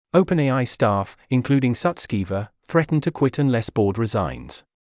OpenAI staff, including Sutskever, threaten to quit unless board resigns.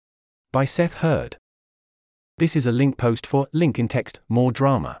 By Seth. This is a link post for Link in Text, More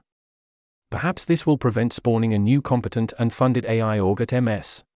Drama. Perhaps this will prevent spawning a new competent and funded AI org at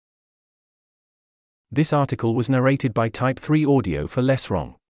MS. This article was narrated by Type 3 Audio for Less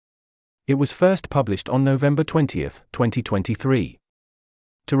Wrong. It was first published on November 20, 2023.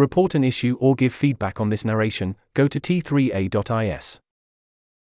 To report an issue or give feedback on this narration, go to t3a.is.